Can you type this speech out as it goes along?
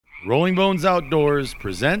Rolling Bones Outdoors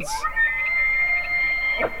presents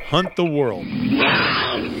Hunt the World.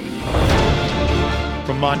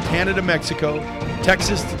 From Montana to Mexico,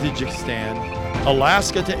 Texas to Tajikistan,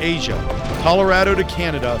 Alaska to Asia, Colorado to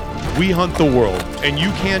Canada, we hunt the world, and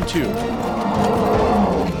you can too.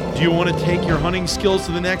 Do you want to take your hunting skills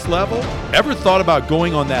to the next level? Ever thought about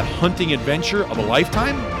going on that hunting adventure of a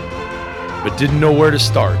lifetime, but didn't know where to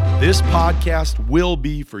start? This podcast will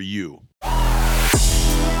be for you.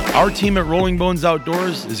 Our team at Rolling Bones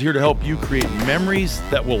Outdoors is here to help you create memories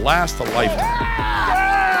that will last a lifetime.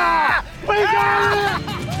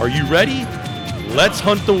 Are you ready? Let's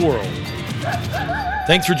hunt the world.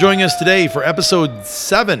 Thanks for joining us today for episode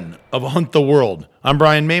 7 of Hunt the World. I'm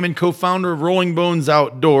Brian Mayman, co-founder of Rolling Bones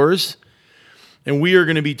Outdoors, and we are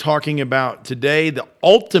going to be talking about today the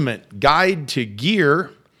ultimate guide to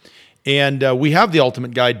gear. And we have the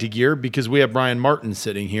ultimate guide to gear because we have Brian Martin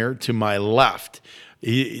sitting here to my left.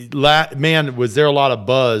 Man, was there a lot of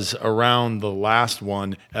buzz around the last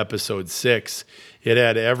one, episode 6. It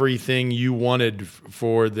had everything you wanted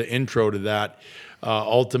for the intro to that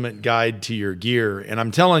ultimate guide to your gear. And I'm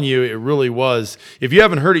telling you, it really was. If you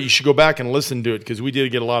haven't heard it, you should go back and listen to it because we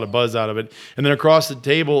did get a lot of buzz out of it. And then across the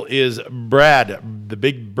table is Brad, the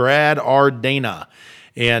big Brad R. Dana.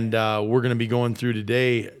 And we're going to be going through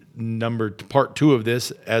today part 2 of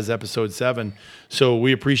this as episode 7. So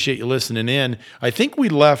we appreciate you listening in. I think we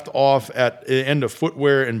left off at the end of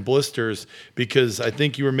footwear and blisters because I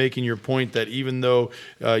think you were making your point that even though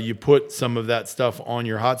you put some of that stuff on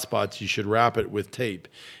your hot spots, you should wrap it with tape.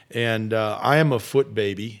 And I am a foot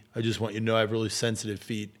baby. I just want you to know I have really sensitive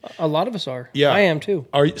feet. A lot of us are. Yeah. I am too.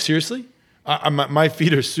 Are you seriously? My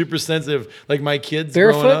feet are super sensitive. Like my kids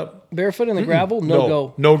growing up. Barefoot in the gravel?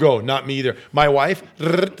 No. No go. Not me either. My wife,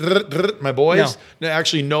 my boys,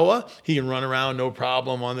 actually Noah, he can run around no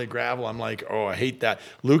problem on the gravel. I'm like, oh, I hate that.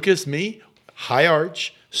 Lucas, me, high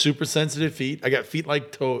arch, super sensitive feet. I got feet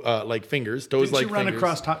like fingers, toes Didn't like you run fingers.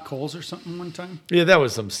 across hot coals or something one time? Yeah, that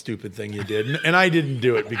was some stupid thing you did. And I didn't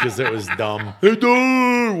do it because it was dumb.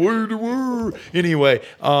 Anyway,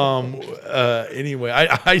 I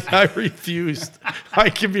refused. I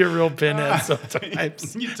can be a real pinhead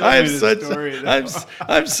sometimes. I'm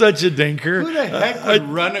such a dinker. Who the heck would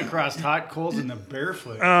run across hot coals in the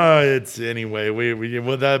barefoot? It's anyway.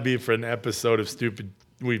 Well, that'd be for an episode of stupid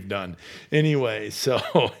we've done. Anyway, so,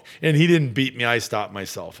 and he didn't beat me. I stopped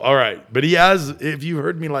myself. All right. But he has, if you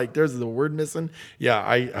heard me like, there's the word missing. Yeah,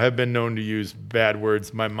 I have been known to use bad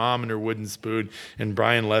words. My mom and her wooden spoon and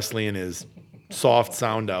Brian Leslie and his soft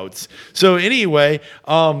sound outs. So anyway,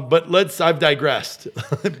 but I've digressed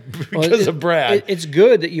because of Brad. It's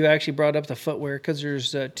good that you actually brought up the footwear because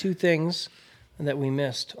there's 2 things that we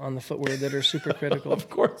missed on the footwear that are super critical. Of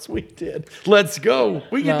course we did. Let's go.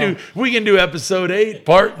 We can do episode 8,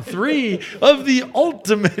 part 3 of the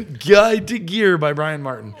ultimate guide to gear by Brian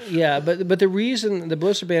Martin. Yeah, but the reason the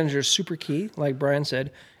blister bands are super key, like Brian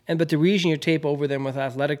said, but the reason you tape over them with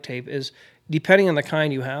athletic tape is depending on the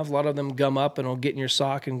kind you have, a lot of them gum up and will get in your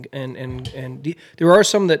sock and there are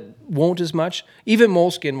some that won't as much. Even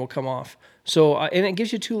moleskin will come off. So, and it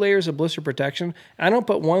gives you 2 layers of blister protection. I don't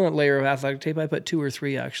put 1 layer of athletic tape. I put 2 or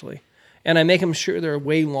 3 actually, and I make them sure they're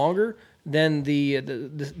way longer than the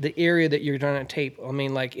area that you're trying to tape. I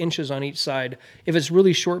mean, like inches on each side. If it's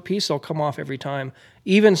really short piece, they'll come off every time.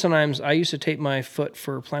 Even sometimes I used to tape my foot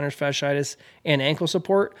for plantar fasciitis and ankle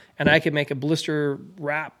support, and I could make a blister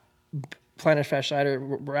wrap, plantar fasciitis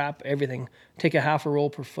wrap, everything. Take a half a roll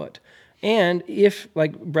per foot. And if,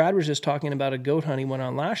 like Brad was just talking about a goat hunt he went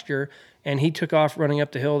on last year, and he took off running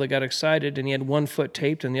up the hill, they got excited, and he had 1 foot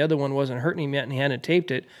taped, and the other one wasn't hurting him yet, and he hadn't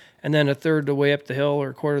taped it, and then a third of the way up the hill or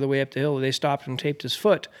a quarter of the way up the hill, they stopped and taped his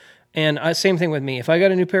foot. And same thing with me. If I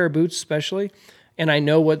got a new pair of boots especially, and I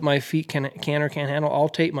know what my feet can or can't handle, I'll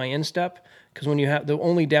tape my instep, because when you have, the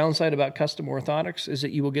only downside about custom orthotics is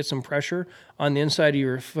that you will get some pressure on the inside of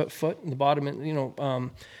your foot, the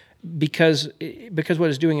bottom, because what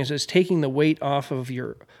it's doing is it's taking the weight off of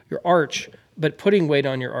your arch, but putting weight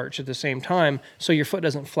on your arch at the same time so your foot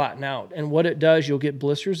doesn't flatten out. And what it does, you'll get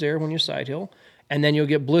blisters there when you side hill, and then you'll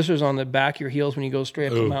get blisters on the back of your heels when you go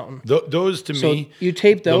straight up the mountain. Those to me, you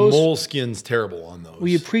tape those. The moleskin's terrible on those. Well,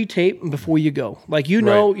 you pre-tape before you go. Like you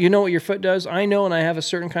know what your foot does. I know, and I have a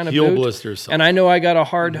certain kind of heel boot, blisters. And I know I got a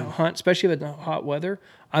hard hunt, especially with the hot weather.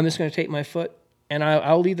 I'm just going to tape my foot. And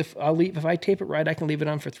I'll leave if I tape it right, I can leave it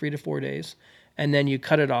on for 3 to 4 days, and then you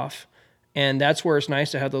cut it off. And that's where it's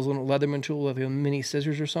nice to have those little Leatherman tools, like mini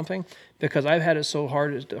scissors or something, because I've had it so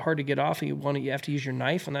hard to get off. You have to use your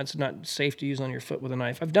knife, and that's not safe to use on your foot with a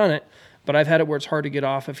knife. I've done it, but I've had it where it's hard to get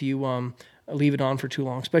off if you leave it on for too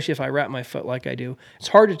long, especially if I wrap my foot like I do. It's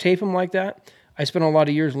hard to tape them like that. I spent a lot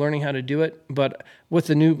of years learning how to do it, but with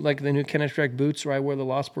the new Kenetrek boots, where I wear the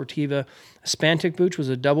La Sportiva Spantic boot, which was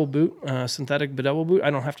a double boot, synthetic double boot, I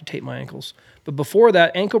don't have to tape my ankles. But before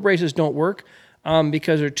that, ankle braces don't work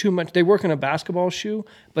because they're too much. They work in a basketball shoe,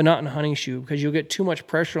 but not in a hunting shoe, because you'll get too much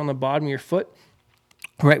pressure on the bottom of your foot,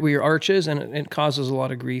 right where your arch is, and it causes a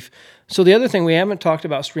lot of grief. So the other thing, we haven't talked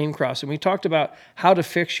about stream crossing. We talked about how to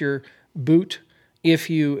fix your boot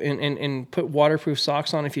if you and put waterproof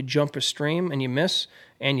socks on if you jump a stream and you miss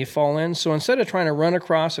and you fall in. So instead of trying to run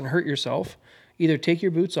across and hurt yourself, either take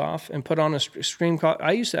your boots off and put on a stream cross.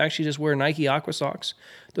 I used to actually just wear Nike Aqua socks.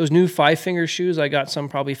 Those new 5-finger shoes, I got some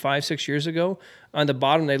probably 5-6 years ago. On the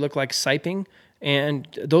bottom, they look like siping, and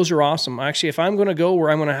those are awesome. Actually, if I'm going to go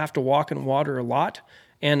where I'm going to have to walk in water a lot,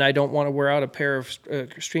 and I don't want to wear out a pair of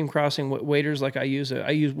stream crossing waders like I use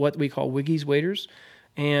what we call Wiggies waders.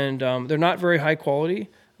 And they're not very high quality,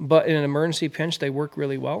 but in an emergency pinch, they work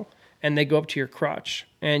really well. And they go up to your crotch,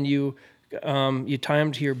 and you tie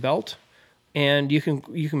them to your belt, and you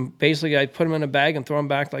can basically, I put them in a bag and throw them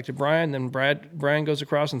back like to Brian. Then Brian goes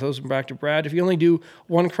across and throws them back to Brad. If you only do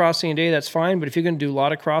one crossing a day, that's fine. But if you're going to do a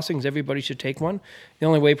lot of crossings, everybody should take one. They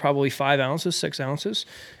only weigh probably 5 ounces, 6 ounces,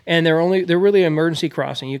 and they're really an emergency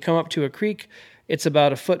crossing. You come up to a creek. It's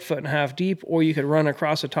about a foot and a half deep, or you could run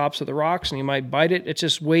across the tops of the rocks and you might bite it. It's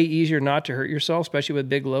just way easier not to hurt yourself, especially with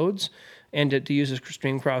big loads, and to use the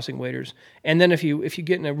stream crossing waders. And then if you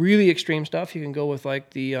get into really extreme stuff, you can go with like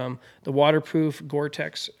the waterproof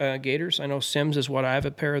Gore-Tex gaiters. I know Sims is what I have,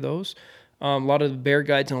 a pair of those. A lot of the bear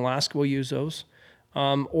guides in Alaska will use those.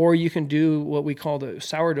 Or you can do what we call the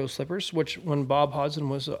sourdough slippers, which when Bob Hodgson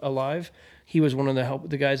was alive, he was one of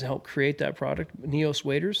the guys that helped create that product, Neos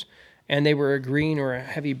waders. And they were a green or a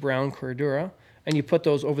heavy brown Cordura, and you put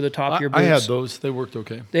those over the top of your boots. I had those. They worked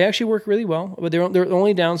okay. They actually work really well, but their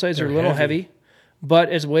only downsides are a little heavy,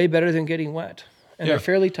 but it's way better than getting wet. And they're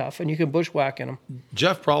fairly tough, and you can bushwhack in them.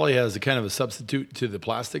 Jeff probably has a kind of a substitute to the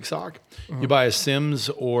plastic sock. Mm-hmm. You buy a Sims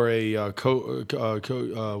or a Choate. It's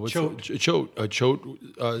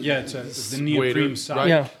the neoprene sock. Right?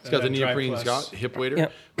 Yeah. It's got the neoprene hip wader. Yeah.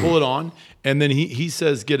 Pull it on, and then he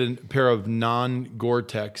says get a pair of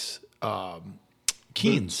non-Gore-Tex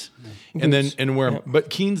Keens, and wear them. But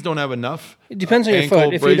Keens don't have enough. It depends on your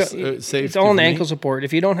foot. If brace, it's all on the ankle support.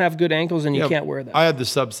 If you don't have good ankles, then you can't wear that. I had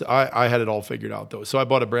I had it all figured out though. So I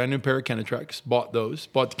bought a brand new pair of Kenetreks. Bought the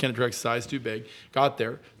Kenetreks size too big. Got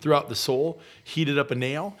there, threw out the sole, heated up a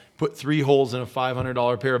nail, put 3 holes in a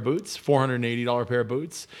 $500 pair of boots, $480 pair of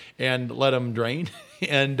boots, and let them drain.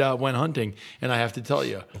 And went hunting. And I have to tell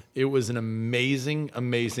you, it was an amazing,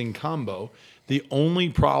 amazing combo. The only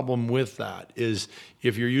problem with that is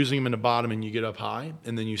if you're using them in the bottom and you get up high,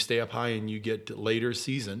 and then you stay up high and you get to later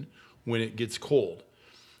season when it gets cold,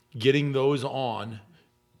 getting those on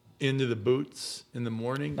into the boots in the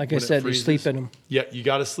morning. Like I said, you sleep in them. Yeah, you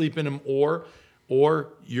got to sleep in them, or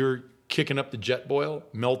you're kicking up the jet boil,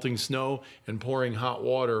 melting snow, and pouring hot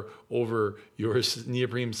water over your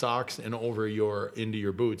neoprene socks and into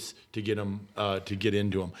your boots to get them to get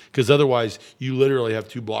into them. Because otherwise, you literally have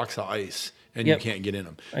 2 blocks of ice and you can't get in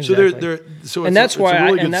them. Exactly. That's why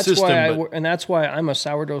I'm a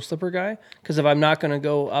sourdough slipper guy. Because if I'm not going to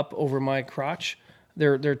go up over my crotch,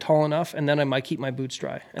 they're tall enough, and then I might keep my boots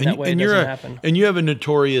dry, and that way it doesn't happen. And you have a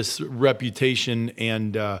notorious reputation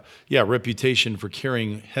reputation for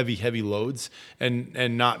carrying heavy loads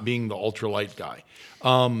and not being the ultralight guy.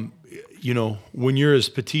 When you're as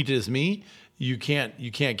petite as me, you can't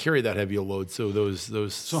carry that heavy a load. So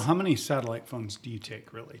those. So how many satellite phones do you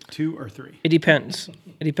take, really? 2 or 3? It depends.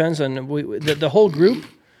 It depends on the whole group.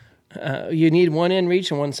 You need 1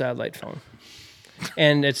 inReach and 1 satellite phone.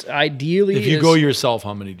 And it's ideally. If you go yourself,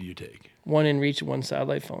 how many do you take? 1 inReach, 1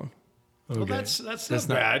 satellite phone. Okay. Well, that's not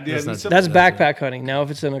bad. That's backpack hunting. Now,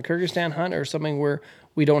 if it's in a Kyrgyzstan hunt or something where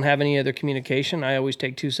we don't have any other communication, I always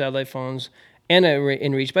take 2 satellite phones and an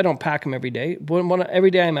inReach, but I don't pack them every day.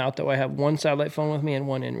 Every day I'm out, though, I have 1 satellite phone with me and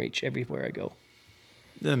 1 inReach everywhere I go.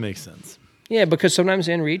 That makes sense. Yeah, because sometimes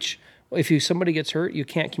inReach, if somebody gets hurt, you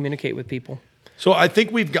can't communicate with people. So I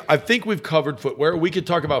think we've covered footwear. We could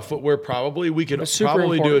talk about footwear probably. We could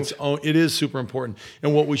probably do its own. It is super important.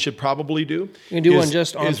 And what we should probably do one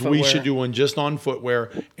just on footwear. We should do one just on footwear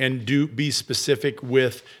and be specific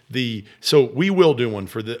with the. So we will do one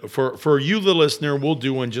for you, the listener. We'll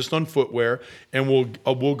do one just on footwear, and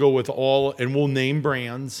we'll go with all, and we'll name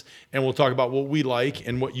brands, and we'll talk about what we like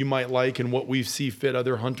and what you might like and what we see fit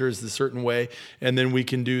other hunters a certain way, and then we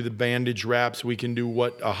can do the bandage wraps. We can do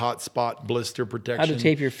what a hot spot blister protection.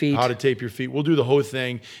 tape your feet. How to tape your feet. We'll do the whole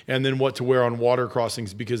thing, and then what to wear on water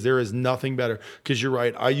crossings, because there is nothing better. Because you're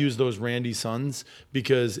right, I use those Randy Suns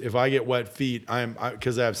because if I get wet feet,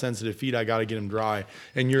 because I have sensitive feet, I got to get them dry.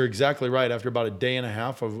 And you're exactly right. After about a day and a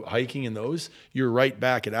half of hiking in those, you're right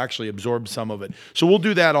back. It actually absorbs some of it. So we'll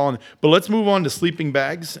do that on. But let's move on to sleeping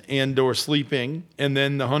bags or sleeping, and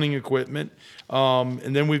then the hunting equipment.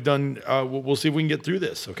 And then we've done. We'll see if we can get through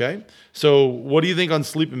this. Okay. So what do you think on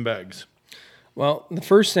sleeping bags? Well, the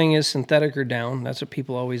first thing is synthetic or down. That's what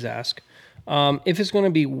people always ask. If it's going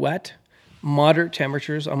to be wet, moderate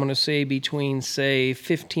temperatures, I'm going to say between, say,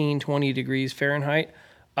 15, 20 degrees Fahrenheit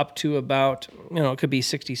up to about, it could be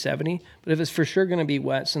 60, 70. But if it's for sure going to be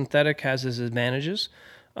wet, synthetic has its advantages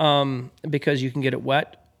because you can get it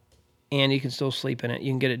wet and you can still sleep in it.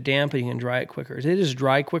 You can get it damp and you can dry it quicker. It is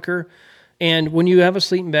dry quicker. And when you have a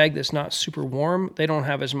sleeping bag that's not super warm, they don't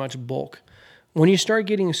have as much bulk. When you start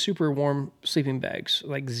getting super warm sleeping bags,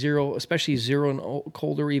 like 0, especially 0 and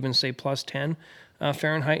colder, even say plus 10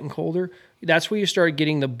 Fahrenheit and colder, that's where you start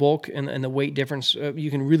getting the bulk and the weight difference. You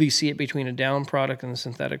can really see it between a down product and a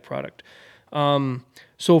synthetic product.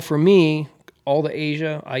 So for me, all the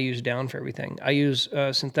Asia, I use down for everything. I use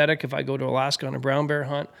synthetic if I go to Alaska on a brown bear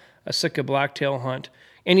hunt, a Sitka blacktail hunt,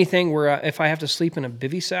 anything where if I have to sleep in a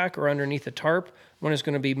bivy sack or underneath a tarp, when it's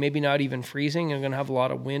going to be maybe not even freezing and going to have a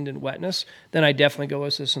lot of wind and wetness, then I definitely go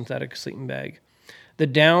with a synthetic sleeping bag. The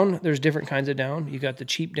down, there's different kinds of down. You got the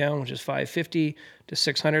cheap down, which is $550 to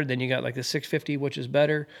 $600. Then you got like the $650, which is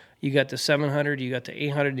better. You got the $700, you got the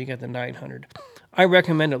 $800, and you got the $900. I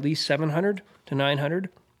recommend at least $700 to $900.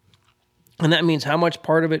 And that means how much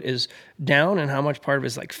part of it is down and how much part of it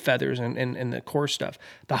is like feathers and the coarse stuff.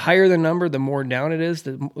 The higher the number, the more down it is.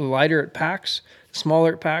 The lighter it packs, the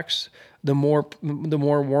smaller it packs, the more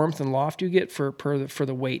warmth and loft you get for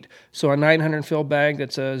the weight. So a 900 fill bag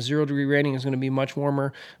that's a 0 degree rating is going to be much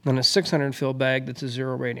warmer than a 600 fill bag that's a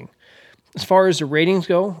 0 rating. As far as the ratings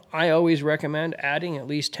go, I always recommend adding at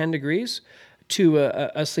least 10 degrees to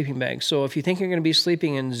a sleeping bag. So if you think you're going to be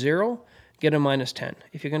sleeping in 0, get a minus 10.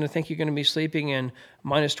 If you're going to think you're going to be sleeping in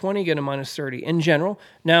minus 20, get a minus 30 in general.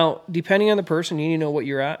 Now, depending on the person, you need to know what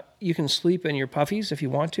you're at. You can sleep in your puffies if you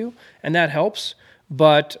want to, and that helps.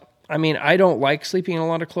 But I mean, I don't like sleeping in a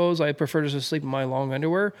lot of clothes. I prefer to sleep in my long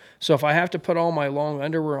underwear. So if I have to put all my long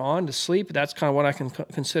underwear on to sleep, that's kind of what I can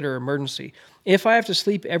consider emergency. If I have to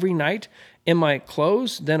sleep every night in my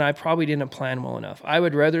clothes, then I probably didn't plan well enough. I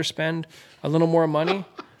would rather spend a little more money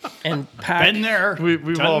and pack. Been there.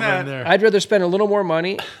 We've all been there. I'd rather spend a little more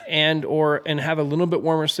money and have a little bit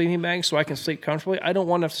warmer sleeping bag so I can sleep comfortably. I don't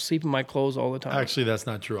want to have to sleep in my clothes all the time. Actually, that's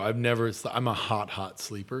not true. I'm a hot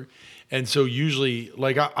sleeper. And so usually,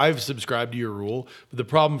 like I've subscribed to your rule, but the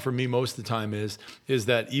problem for me most of the time is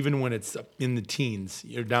that even when it's in the teens,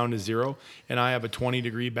 you're down to 0, and I have a 20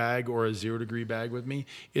 degree bag or a 0 degree bag with me,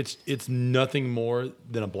 it's nothing more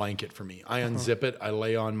than a blanket for me. I unzip it, I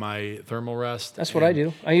lay on my thermal rest. That's what I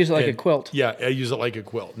do. I use it like a quilt. Yeah, I use it like a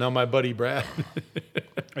quilt. Now my buddy Brad,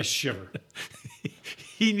 I shiver.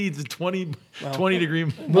 he needs a 20 degree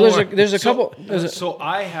more. Well, there's a couple. So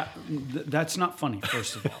I have. That's not funny.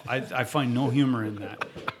 First of all, I find no humor in that.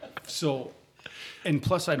 So, and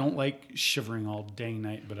plus, I don't like shivering all dang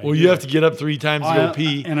night. But you have to get up 3 times to go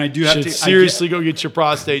pee, and I do have to seriously go get your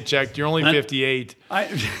prostate checked. You're only 58.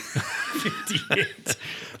 58.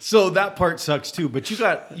 So that part sucks too. But you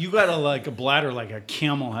got a bladder like a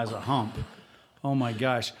camel has a hump. Oh my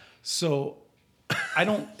gosh. So.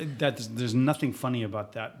 There's nothing funny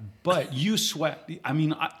about that. But you sweat. I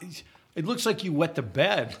mean, it looks like you wet the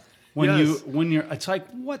bed when you're. It's like,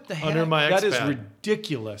 what the heck? Under my that is X-Pad.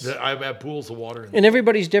 ridiculous. I have pools of water. And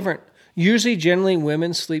everybody's different. Usually, generally,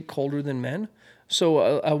 women sleep colder than men. So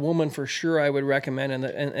a woman for sure I would recommend,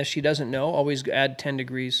 and if she doesn't know, always add 10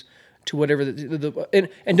 degrees to whatever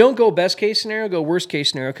and don't go best case scenario, go worst case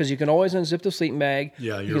scenario, because you can always unzip the sleeping bag.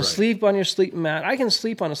 Yeah, you can sleep on your sleeping mat. I can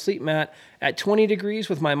sleep on a sleep mat at 20 degrees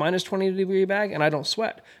with my minus 20 degree bag, and I don't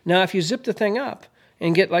sweat. Now, if you zip the thing up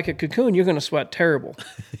and get like a cocoon, you're going to sweat terrible.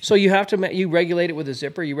 So you have to you regulate it with a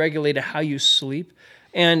zipper. You regulate it how you sleep,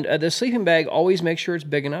 and the sleeping bag always make sure it's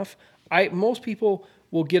big enough. Most people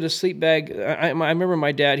will get a sleep bag. I remember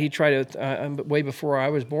my dad, he tried it way before I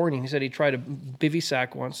was born. He said he tried a bivy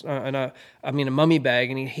sack once, a mummy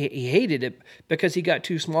bag, and he hated it because he got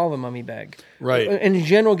too small of a mummy bag. Right. In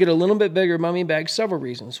general, get a little bit bigger mummy bag, several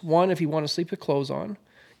reasons. One, if you want to sleep with clothes on,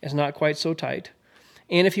 it's not quite so tight.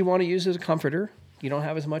 And if you want to use it as a comforter, you don't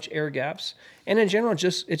have as much air gaps. And in general,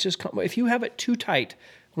 if you have it too tight,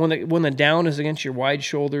 when the down is against your wide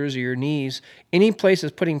shoulders or your knees, any place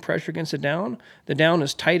that's putting pressure against the down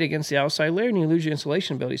is tight against the outside layer, and you lose your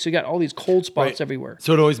insulation ability. So you got all these cold spots everywhere.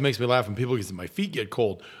 So it always makes me laugh when people get my feet get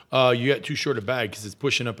cold. You got too short a bag because it's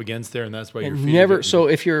pushing up against there, and that's why your feet are getting... So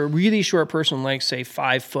if you're a really short person, like say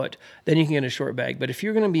 5 foot, then you can get a short bag. But if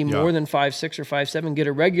you're going to be more than 5'6" or 5'7", get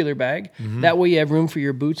a regular bag. That way you have room for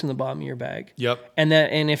your boots in the bottom of your bag. Yep. And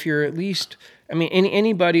if you're at least, I mean,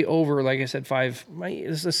 anybody over, like I said,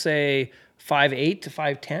 let's just say 5'8" to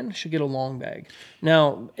 5'10" should get a long bag.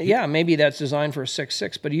 Now, maybe that's designed for a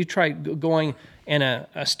 6'6", but you try going in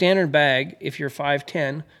a standard bag if you're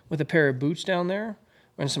 5'10" with a pair of boots down there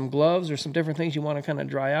and some gloves or some different things you want to kind of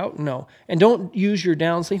dry out. No. And don't use your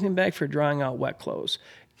down sleeping bag for drying out wet clothes.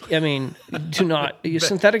 I mean, do not. Your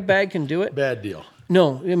synthetic bag can do it. Bad deal.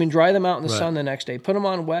 No, I mean, dry them out in the sun the next day. Put them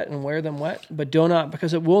on wet and wear them wet, but do not,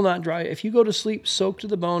 because it will not dry. If you go to sleep soaked to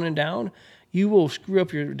the bone and down, you will screw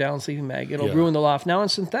up your down sleeping bag. It'll ruin the loft. Now in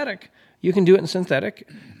synthetic, you can do it in synthetic,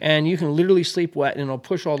 and you can literally sleep wet, and it'll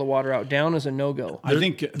push all the water out. Down is a no-go. I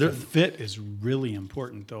think the fit is really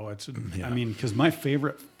important, though. I mean, because my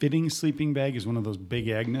favorite fitting sleeping bag is one of those Big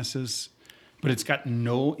Agnes's, but it's got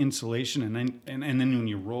no insulation, and then when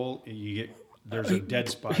you roll, there's a dead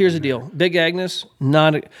spot. Here's the deal: Big Agnes,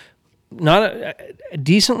 not a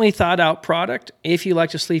decently thought out product if you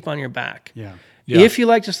like to sleep on your back. Yeah. If you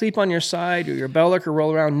like to sleep on your side or your belloc or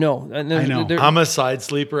roll around, no. I know. I'm a side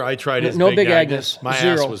sleeper. I tried his no Big Agnes. My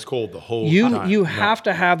Zero. ass was cold the whole time. You have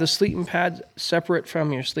to have the sleeping pad separate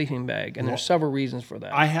from your sleeping bag, and there's several reasons for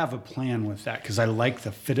that. I have a plan with that because I like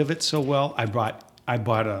the fit of it so well. I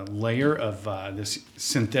bought a layer of this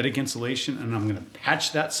synthetic insulation, and I'm going to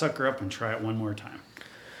patch that sucker up and try it one more time.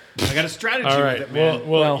 I got a strategy All right. with it, man.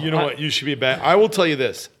 Well, you know what? You should be back. I will tell you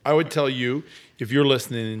this. I would tell you, if you're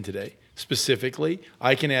listening in today, specifically,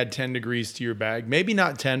 I can add 10 degrees to your bag. Maybe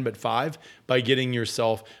not 10, but 5 by getting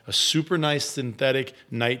yourself a super nice synthetic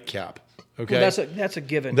nightcap. Okay, well, that's a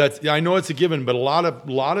given. I know it's a given, but a lot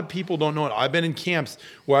of people don't know it. I've been in camps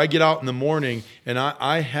where I get out in the morning and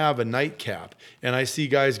I have a nightcap, and I see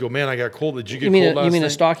guys go, "Man, I got cold. Did you get cold last night?" You mean a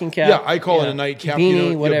stocking cap? Yeah, I call it a nightcap.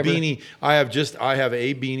 Beanie, whatever. Beanie. I have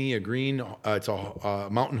a beanie, a green. It's a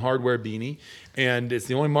Mountain Hardwear beanie, and it's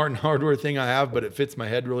the only Mountain Hardwear thing I have, but it fits my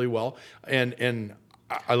head really well. And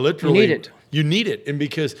I literally need it. You need it, and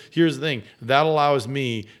because here's the thing, that allows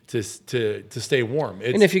me to stay warm.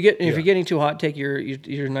 And if you're getting too hot, take your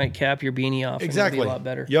nightcap, your beanie off. Exactly. And it'll be a lot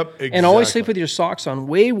better. Yep. Exactly. And always sleep with your socks on.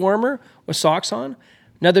 Way warmer with socks on.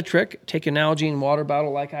 Another trick: take an Nalgene water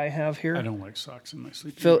bottle like I have here. I don't like socks in my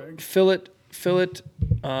sleeping bag. Fill it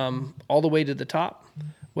all the way to the top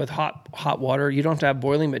with hot water. You don't have to have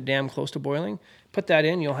boiling, but damn close to boiling. Put that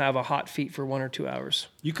in. You'll have a hot feet for 1 or 2 hours.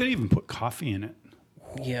 You could even put coffee in it.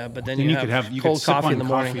 Yeah, but then you could have cold could coffee in the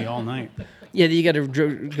morning. Coffee all night. Yeah, you got to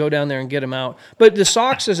go down there and get them out. But the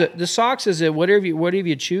socks is whatever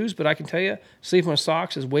you choose. But I can tell you, sleeping with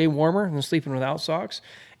socks is way warmer than sleeping without socks.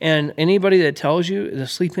 And anybody that tells you that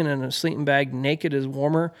sleeping in a sleeping bag naked is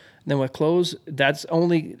warmer than with clothes, that's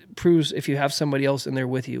only proves if you have somebody else in there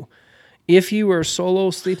with you. If you are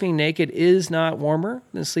solo, sleeping naked is not warmer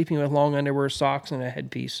than sleeping with long underwear, socks, and a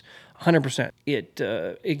headpiece. 100%.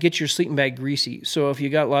 It gets your sleeping bag greasy. So if you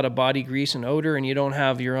got a lot of body grease and odor and you don't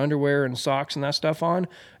have your underwear and socks and that stuff on,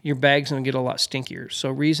 your bag's going to get a lot stinkier. So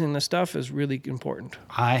reasoning the stuff is really important.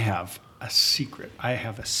 I have a secret. I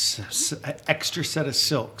have an extra set of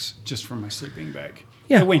silks just for my sleeping bag.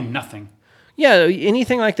 Yeah. They weigh nothing. Yeah,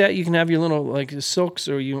 anything like that, you can have your little like silks,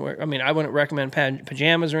 or I wouldn't recommend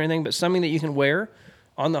pajamas or anything, but something that you can wear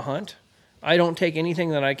on the hunt. I don't take anything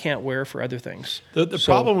that I can't wear for other things. The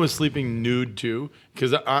problem with sleeping nude too,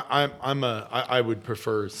 because I would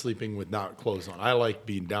prefer sleeping with not clothes on. I like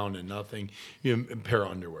being down in nothing, a pair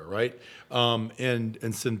of underwear, right?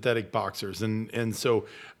 And synthetic boxers, and so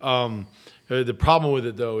the problem with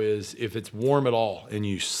it though is if it's warm at all and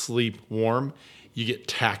you sleep warm, you get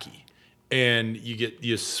tacky. And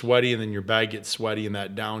you sweaty, and then your bag gets sweaty, and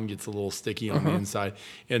that down gets a little sticky on the inside.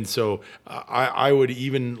 And so I would,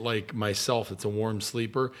 even like myself, it's a warm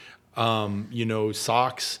sleeper.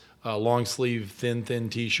 Socks, long sleeve, thin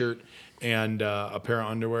T-shirt, and a pair of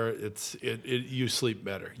underwear. You sleep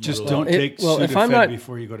better. Just don't take Sudafed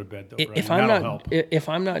before you go to bed, though. Brian. That'll help. If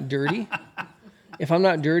I'm not dirty, if I'm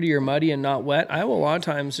not dirty or muddy and not wet, I will a lot of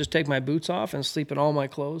times just take my boots off and sleep in all my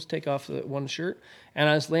clothes, take off the one shirt, and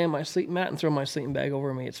I just lay on my sleeping mat and throw my sleeping bag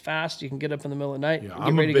over me. It's fast. You can get up in the middle of the night,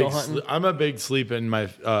 get ready to go hunting. I'm a big sleep in my,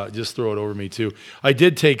 just throw it over me too. I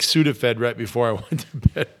did take Sudafed right before I went to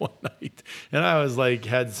bed one night, and I was like,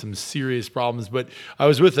 had some serious problems, but I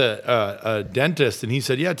was with a dentist, and he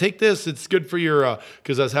said, yeah, take this. It's good for your,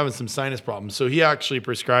 because I was having some sinus problems. So he actually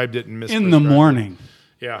prescribed it and misprescribed In the morning.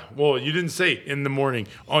 Yeah, well, you didn't say in the morning.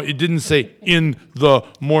 Oh, it didn't say in the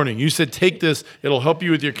morning. You said take this; it'll help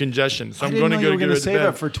you with your congestion. So I'm going to go get save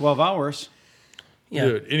it for 12 hours. Yeah.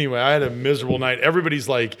 Dude, anyway, I had a miserable night. Everybody's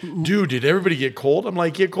like, dude, did everybody get cold? I'm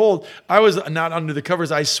like, get cold. I was not under the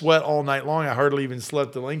covers. I sweat all night long. I hardly even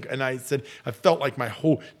slept the link. And I said, I felt like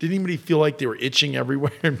didn't anybody feel like they were itching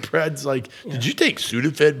everywhere? And Brad's like, did you take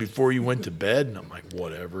Sudafed before you went to bed? And I'm like,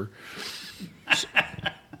 whatever.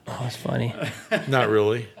 Oh, that's funny. Not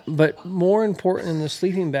really. But more important than the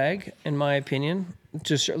sleeping bag, in my opinion,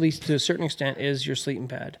 just at least to a certain extent, is your sleeping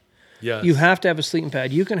pad. Yes. You have to have a sleeping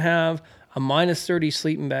pad. You can have a minus 30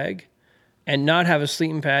 sleeping bag and not have a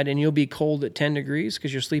sleeping pad, and you'll be cold at 10 degrees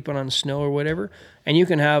because you're sleeping on snow or whatever. And you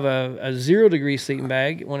can have a 0 degree sleeping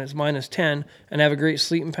bag when it's minus 10 and have a great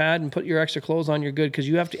sleeping pad and put your extra clothes on, you're good, because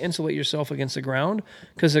you have to insulate yourself against the ground,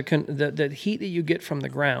 because the heat that you get from the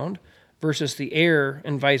ground versus the air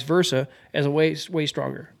and vice versa is way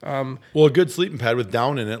stronger. Well, a good sleeping pad with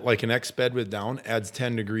down in it, like an X bed with down, adds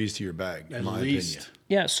 10 degrees to your bag, in my opinion.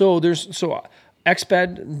 Yeah, so X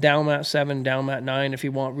bed, down mat 7, down mat 9 if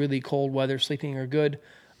you want really cold weather sleeping are good.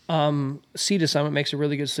 Sea to Summit makes a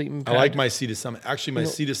really good sleeping pad. I like my Sea to Summit. Actually, my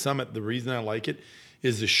Sea to Summit, the reason I like it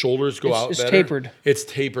is the shoulders go out better. It's tapered. It's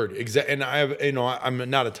tapered. And I have, I'm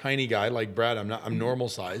not a tiny guy like Brad. I'm normal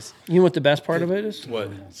size. You know what the best part of it is? What?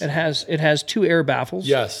 It has 2 air baffles.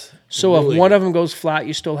 Yes. So really, if one of them goes flat,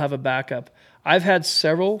 you still have a backup. I've had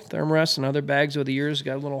several Thermarests and other bags over the years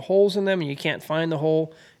got little holes in them, and you can't find the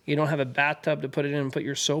hole. You don't have a bathtub to put it in and put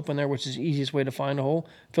your soap in there, which is the easiest way to find a hole.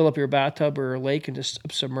 Fill up your bathtub or a lake and just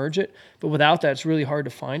submerge it. But without that, it's really hard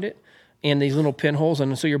to find it. And these little pinholes,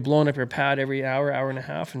 and so you're blowing up your pad every hour and a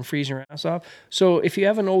half and freezing your ass off. So if you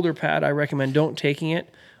have an older pad, I recommend don't taking it,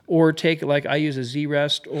 or take, like I use a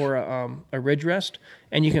Z-Rest or a Ridge Rest,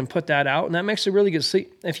 and you can put that out, and that makes a really good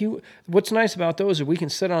sleep. What's nice about those is we can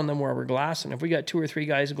sit on them while we're glassing. If we got 2 or 3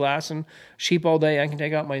 guys glassing sheep all day, I can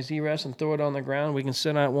take out my Z-Rest and throw it on the ground. We can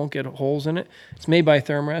sit on it, won't get holes in it. It's made by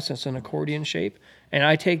Thermarest. It's an accordion shape. And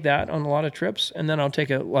I take that on a lot of trips, and then I'll take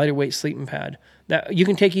a lighter weight sleeping pad. That you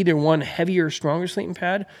can take either one heavier, stronger sleeping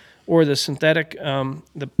pad, or the synthetic,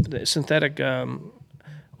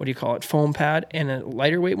 what do you call it, foam pad, and a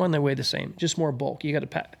lighter weight one. They weigh the same, just more bulk. You got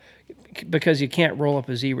to because you can't roll up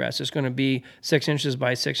a Z-Rest. It's going to be 6 inches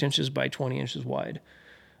by 6 inches by 20 inches wide.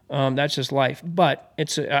 That's just life. But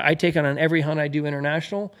I take it on every hunt I do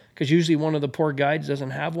international, because usually one of the poor guides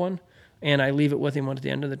doesn't have one, and I leave it with him at the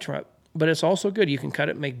end of the trip. But it's also good. You can cut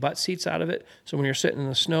it, make butt seats out of it. So when you're sitting in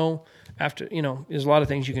the snow, there's a lot of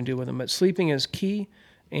things you can do with them. But sleeping is key.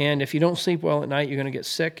 And if you don't sleep well at night, you're going to get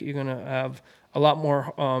sick. You're going to have a lot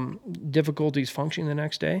more difficulties functioning the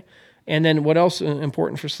next day. And then what else is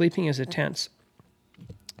important for sleeping is the tents.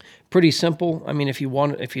 Pretty simple. I mean, if you're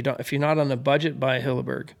not on a budget, buy a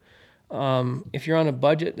Hilleberg. If you're on a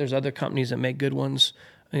budget, there's other companies that make good ones.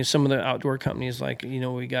 I mean, some of the outdoor companies, like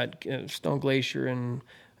we got Stone Glacier and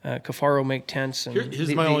Cafaro make tents. And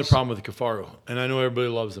here's my only problem with Cafaro, and I know everybody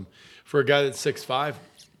loves them. For a guy that's 6'5",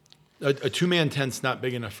 a 2-man tent's not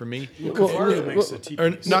big enough for me. Cafaro makes the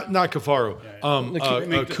teepees. Not Cafaro.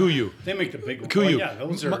 Kuiu. They make the big ones. Kuiu. Oh, yeah,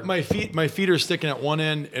 those are. My feet are sticking at one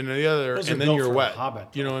end and the other, and then you're wet.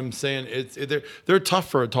 You know what I'm saying? They're tough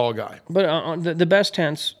for a tall guy. But the best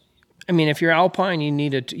tents, I mean, if you're alpine, you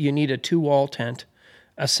need a 2-wall tent.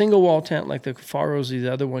 A single wall tent like the Cafaros,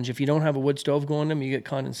 the other ones, if you don't have a wood stove going in them, you get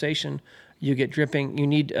condensation, you get dripping. You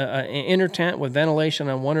need an inner tent with ventilation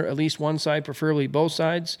on one or at least one side, preferably both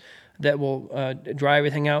sides, that will dry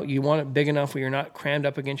everything out. You want it big enough where you're not crammed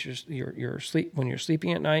up against your sleep when you're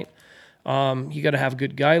sleeping at night. You got to have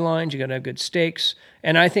good guy lines. You got to have good stakes.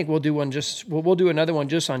 And I think we'll do another one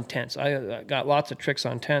just on tents. I got lots of tricks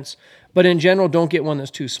on tents, but in general, don't get one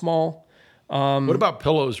that's too small. What about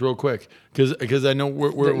pillows, real quick? Because I know we're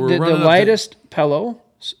running the lightest pillow.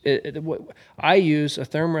 I use a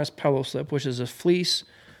Thermarest pillow slip, which is a fleece.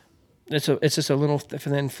 It's just a little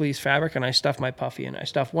thin fleece fabric, and I stuff my puffy in. I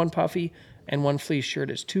stuff one puffy and one fleece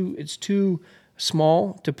shirt. It's too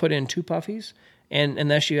small to put in 2 puffies, and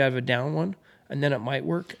unless you have a down one, and then it might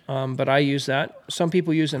work. But I use that. Some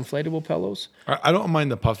people use inflatable pillows. I don't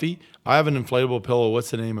mind the puffy. I have an inflatable pillow.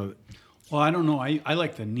 What's the name of it? Well, I don't know. I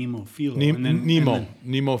like the Nemo Philo.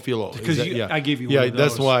 Nemo Philo. Because I gave you yeah, one of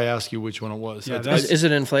that's those. why I asked you which one it was. Yeah, Is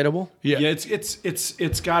it inflatable? yeah, Yeah,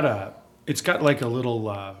 it's got like a little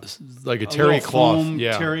like a terry little cloth. foam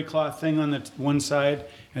Yeah, terry cloth thing on the one side,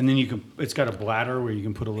 and then it's got a bladder where you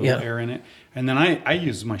can put a little Yeah. air in it. And then I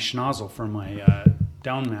use my schnozzle for my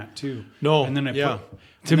down mat too. No, and then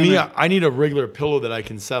to me, I need a regular pillow that I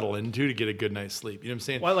can settle into to get a good night's sleep. You know what I'm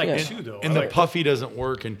saying? Well, I like Yeah. it too, though. And the puffy doesn't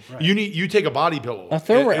work, and you take a body pillow. A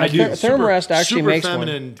Thermarest actually super makes one.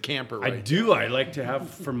 feminine camper. I Right? do. I like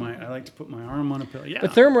to put my arm on a pillow. Yeah. The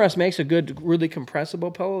Thermarest makes a good, really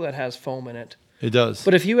compressible pillow that has foam in it. It does.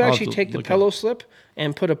 But if you I'll have actually to take the look at pillow it. slip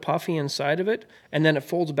and put a puffy inside of it, and then it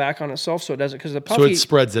folds back on itself, so it doesn't, because the so puffy. it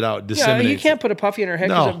spreads it out, Yeah, disseminates. you can't it. put a puffy in her head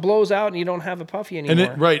because No. it blows out and you don't have a puffy And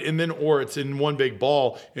anymore. it, right, and then it's in one big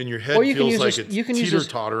ball, and your head Or you can feels use like this, it's you can use teeter this-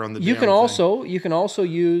 totter on the. You damn can thing. you can also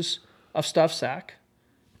use a stuff sack,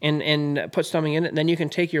 and put something in it. And then you can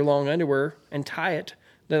take your long underwear and tie it,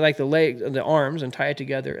 like the legs, the arms, and tie it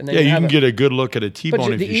together. And then Yeah, you have can it. get a good look at a But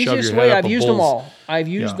T-bone if the you shove easiest your way, head up I've a used them bull's- all. I've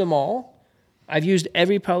used Yeah. them all. I've used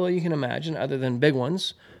every pillow you can imagine, other than big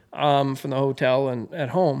ones, from the hotel and at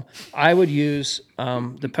home. I would use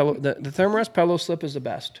the pillow. The Thermarest pillow slip is the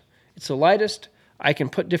best. It's the lightest. I can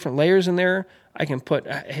put different layers in there. I can put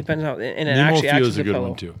it depends on, and it Nemo actually acts Feel as is a a good pillow.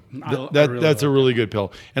 one too. I really That's a like really good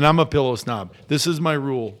pillow. And I'm a pillow snob. This is my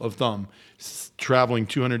rule of thumb. Traveling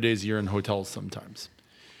 200 days a year in hotels sometimes.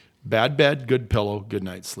 Bad bed, good pillow, good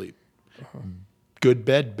night's sleep. Good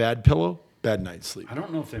bed, bad pillow, bad night's sleep. I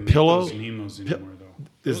don't know if they make Pillow- those Nemos anymore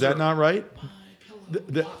though. Is that not right?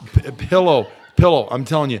 Pillow. I'm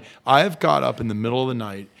telling you, I have got up in the middle of the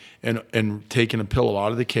night and taken a pillow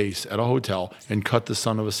out of the case at a hotel and cut the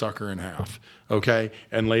son of a sucker in half, okay,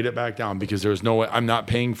 and laid it back down because there's no way I'm not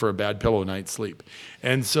paying for a bad pillow night's sleep.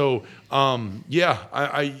 And so,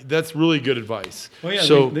 I that's really good advice. Well, yeah,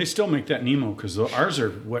 so they still make that Nemo because ours are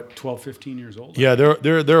 12, 15 years old. yeah,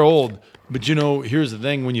 they're old. But here's the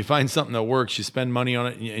thing: when you find something that works, you spend money on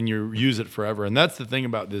it and you use it forever. And that's the thing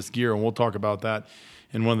about this gear, and we'll talk about that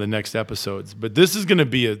in one of the next episodes. But this is going to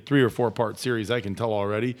be a 3 or 4 part series, I can tell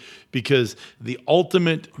already, because the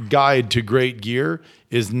ultimate guide to great gear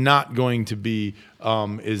is not going to be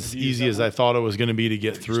as easy as I thought it was going to be to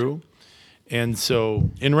get through. And so,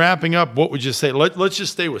 in wrapping up, what would you say? Let's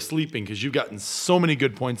just stay with sleeping because you've gotten so many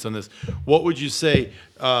good points on this. What would you say?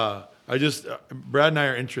 Brad and I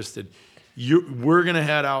are interested. We're going to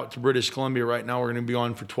head out to British Columbia right now. We're going to be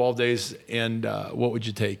on for 12 days. And what would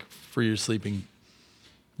you take for your sleeping?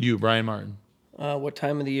 You, Brian Martin. What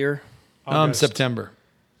time of the year? August. September.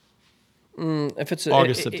 If it's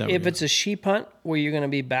August, September, if it's a sheep hunt where you're going to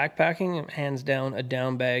be backpacking, hands down a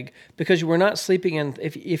down bag, because we're not sleeping in.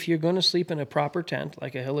 If you're going to sleep in a proper tent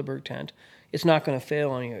like a Hilleberg tent, it's not going to fail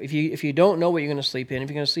on you. If you don't know what you're going to sleep in, if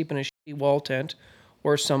you're going to sleep in a shitty wall tent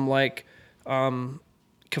or some like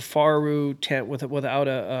Kafaru tent without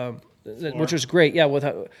a which is great, yeah,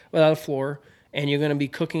 without a floor, and you're going to be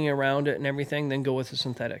cooking around it and everything, then go with a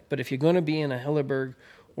synthetic. But if you're going to be in a Hilleberg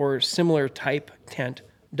or similar type tent,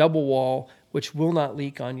 double wall, which will not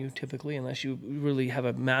leak on you typically unless you really have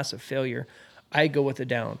a massive failure, I go with a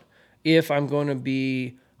down. If I'm going to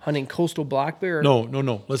be hunting coastal black bear,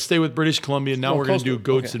 No. Let's stay with British Columbia. Now Oh, we're going to coastal, do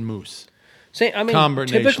goats okay. and moose.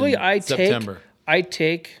 Typically September.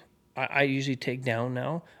 I usually take down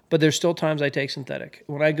now, but there's still times I take synthetic.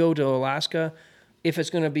 When I go to Alaska, if it's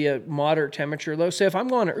going to be a moderate temperature, let's say if I'm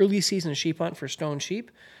going to early season sheep hunt for stone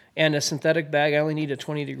sheep and a synthetic bag, I only need a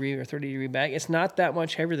 20 degree or 30 degree bag. It's not that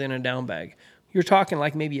much heavier than a down bag. You're talking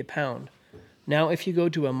like maybe a pound. Now, if you go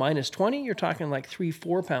to a minus 20, you're talking like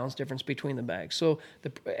 3-4 pounds difference between the bags. So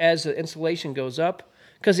as the insulation goes up,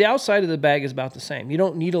 because the outside of the bag is about the same. You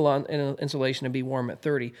don't need a lot of insulation to be warm at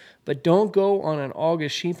 30, but don't go on an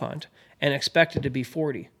August sheep hunt and expect it to be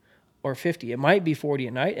 40 or 50. It might be 40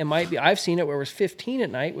 at night. It might be. I've seen it where it was 15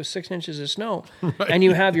 at night with 6 inches of snow, and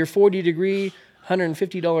you have your 40 degree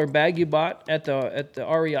 $150 bag you bought at the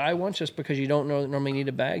REI once just because you don't normally need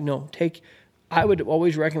a bag. No, I would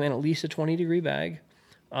always recommend at least a 20 degree bag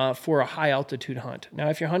for a high altitude hunt. Now,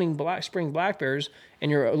 if you're hunting spring black bears and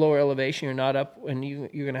you're at lower elevation, you're not up and you're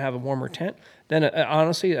going to have a warmer tent, then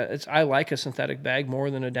honestly, I like a synthetic bag more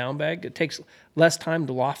than a down bag. It takes less time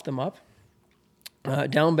to loft them up.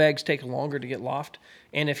 Down bags take longer to get loft,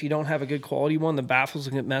 and if you don't have a good quality one, the baffles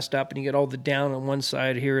will get messed up, and you get all the down on one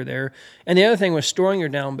side here or there. And the other thing with storing your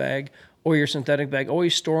down bag or your synthetic bag,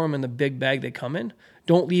 always store them in the big bag they come in.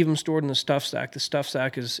 Don't leave them stored in the stuff sack. The stuff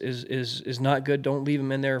sack is not good. Don't leave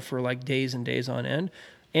them in there for like days and days on end.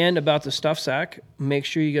 And about the stuff sack, make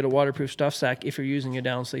sure you get a waterproof stuff sack if you're using a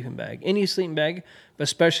down sleeping bag. Any sleeping bag, but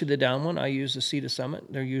especially the down one, I use the Sea to Summit.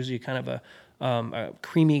 They're usually kind of a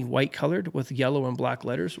creamy white colored with yellow and black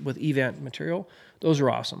letters with Evant material. Those are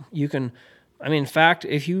awesome. You can, in fact,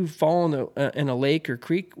 if you fall in a lake or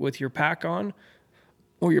creek with your pack on,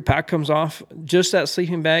 or your pack comes off, just that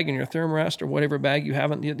sleeping bag and your Thermarest or whatever bag you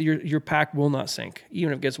have, your pack will not sink,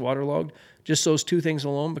 even if it gets waterlogged. Just those two things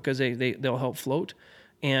alone, because they'll help float.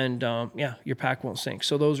 And your pack won't sink.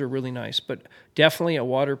 So those are really nice. But definitely a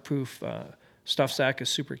waterproof stuff sack is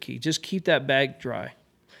super key. Just keep that bag dry.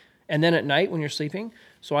 And then at night when you're sleeping,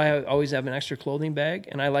 so I always have an extra clothing bag,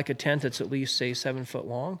 and I like a tent that's at least, say, 7 foot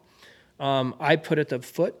long. I put at the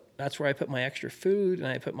foot, that's where I put my extra food, and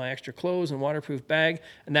I put my extra clothes and waterproof bag,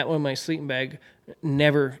 and that way my sleeping bag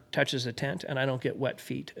never touches the tent, and I don't get wet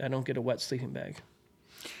feet. I don't get a wet sleeping bag.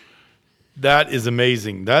 That is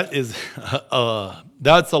amazing. That's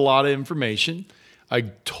a lot of information. I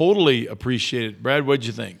totally appreciate it. Brad, what'd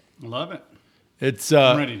you think? Love it.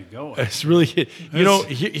 I'm ready to go. It's really,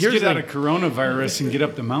 here's get out of coronavirus and get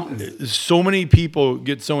up the mountain. So many people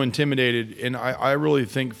get so intimidated, and I really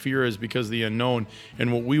think fear is because of the unknown.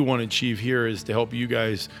 And what we want to achieve here is to help you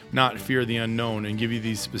guys not fear the unknown and give you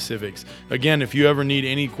these specifics. Again, if you ever need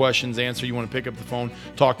any questions answered, you want to pick up the phone,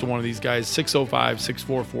 talk to one of these guys,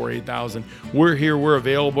 605-644-8000. We're here. We're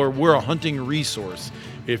available. We're a hunting resource.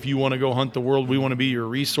 If you want to go hunt the world, we want to be your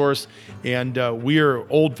resource. And we are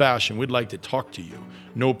old-fashioned. We'd like to talk to you.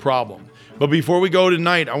 No problem. But before we go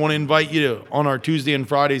tonight, I want to invite you on our Tuesday and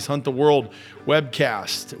Fridays Hunt the World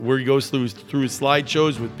webcast, where he goes through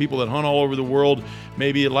slideshows with people that hunt all over the world.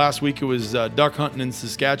 Maybe last week it was duck hunting in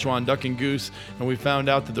Saskatchewan, duck and goose, and we found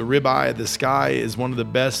out that the ribeye of the sky is one of the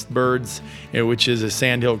best birds, which is a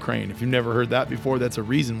sandhill crane. If you've never heard that before, that's a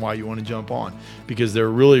reason why you want to jump on, because they're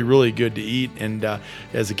really, really good to eat. And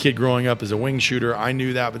as a kid growing up as a wing shooter, I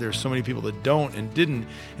knew that, but there's so many people that don't and didn't.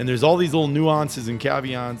 And there's all these little nuances and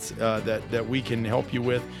caveats that we can help you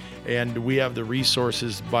with. And we have the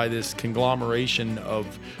resources by this conglomeration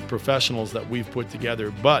of professionals that we've put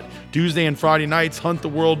together. But Tuesday and Friday nights, Hunt the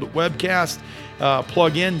World webcast,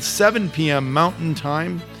 plug in 7 p.m. Mountain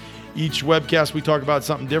Time. Each webcast, we talk about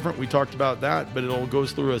something different. We talked about that, but it'll go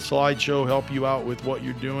through a slideshow, help you out with what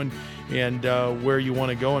you're doing and where you want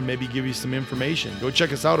to go, and maybe give you some information. Go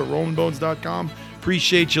check us out at rollingbones.com.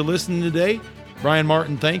 Appreciate you listening today. Brian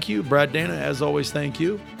Martin, thank you. Brad Dana, as always, thank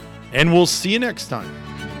you. And we'll see you next time.